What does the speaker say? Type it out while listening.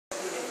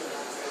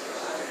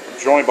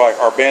joined by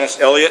Arbanas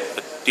Elliott,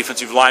 a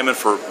defensive lineman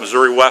for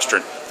Missouri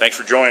Western. Thanks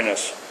for joining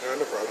us.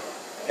 No problem.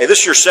 Hey, this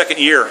is your second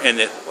year, and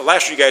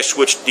last year you guys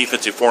switched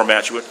defensive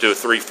formats. You went to a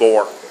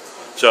 3-4.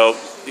 So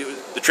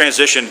the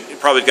transition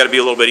probably got to be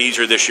a little bit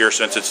easier this year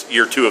since it's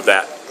year 2 of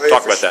that.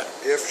 Talk about that.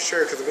 Yeah, for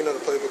sure, because we know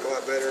the playbook a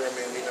lot better. I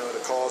mean, we know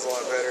the calls a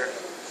lot better.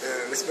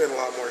 And it's been a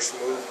lot more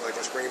smooth. Like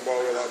in spring ball,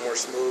 we're a lot more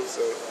smooth.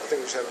 So I think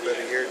we just have a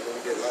better year than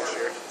we did last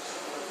year.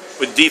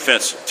 With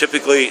defense,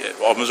 typically,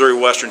 Missouri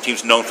Western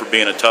team's known for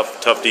being a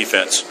tough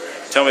defense.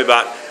 Tell me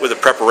about where the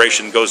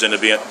preparation goes into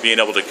being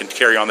able to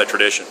carry on that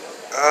tradition.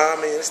 I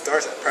mean, it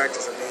starts at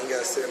practice. I mean, you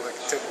got to sit in like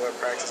a tempo at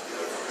practice, be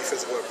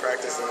physical at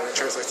practice, and then it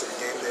translates to the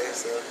game day.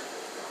 So,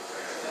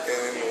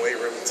 and in the weight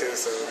room too.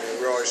 So, I mean,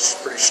 we're always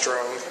pretty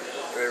strong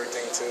and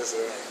everything too. So,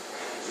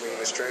 I mean,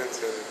 the strength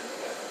and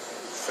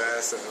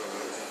fast and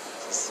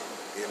just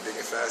being big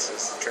and fast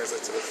just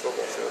translates to the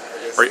football field,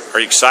 I guess. Are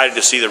you excited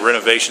to see the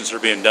renovations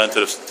that are being done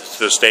to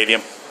the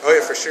stadium? Oh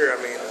yeah, for sure. I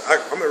mean,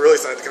 I'm really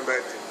excited to come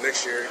back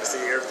next year to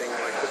see everything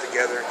like put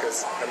together.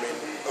 Because I mean,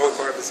 the only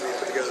part of it's being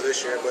put together this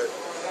year, but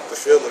the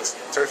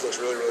turf looks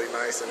really, really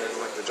nice, and then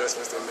like the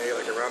adjustments they made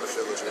like around the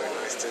field looks really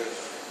nice too.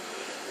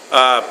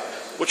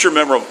 What's your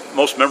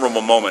most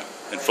memorable moment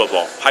in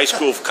football? High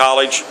school,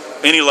 college,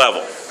 any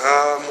level?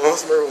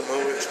 Most memorable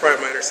moment is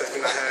probably my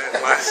interception I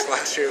had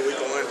last year, week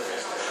 1.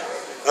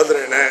 Other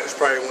than that, it's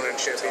probably winning the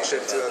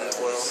championship 2012,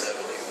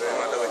 then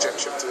my NOLA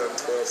championship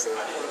 2012.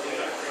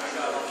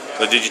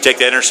 So did you take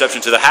that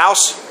interception to the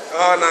house?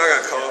 Oh no, I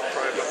got caught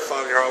probably about the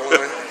 5-yard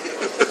line.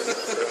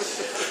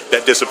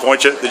 That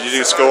disappoint you? Did you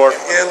didn't score?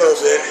 Yeah, a little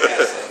bit.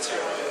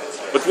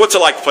 But what's it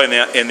like to play in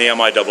the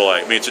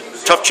MIAA? I mean, it's a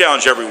tough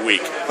challenge every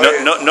week.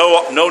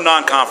 No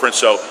non-conference,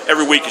 so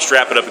every week you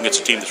strap it up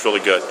against a team that's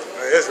really good.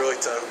 It's really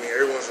tough. I mean,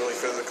 everyone's really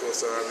physical,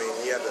 so I mean,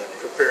 you have to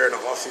prepare in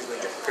the offseason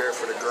and get prepared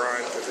for the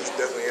grind, because it's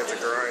definitely a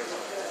grind.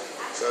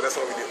 So that's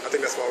why we do. I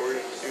think that's why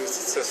we're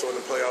successful in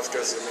the playoffs,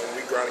 because I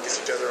mean, we grind against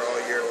each other all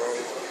year long,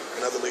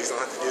 and other leagues don't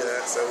have to do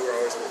that. So we're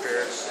always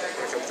prepared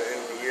when it comes to the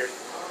end of the year.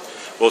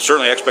 Well,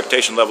 certainly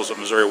expectation levels at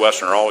Missouri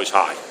Western are always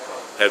high.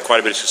 Had quite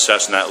a bit of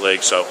success in that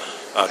league. So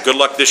good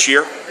luck this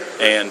year,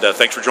 and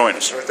thanks for joining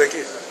us. All right, thank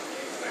you.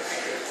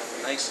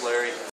 Thanks, Larry.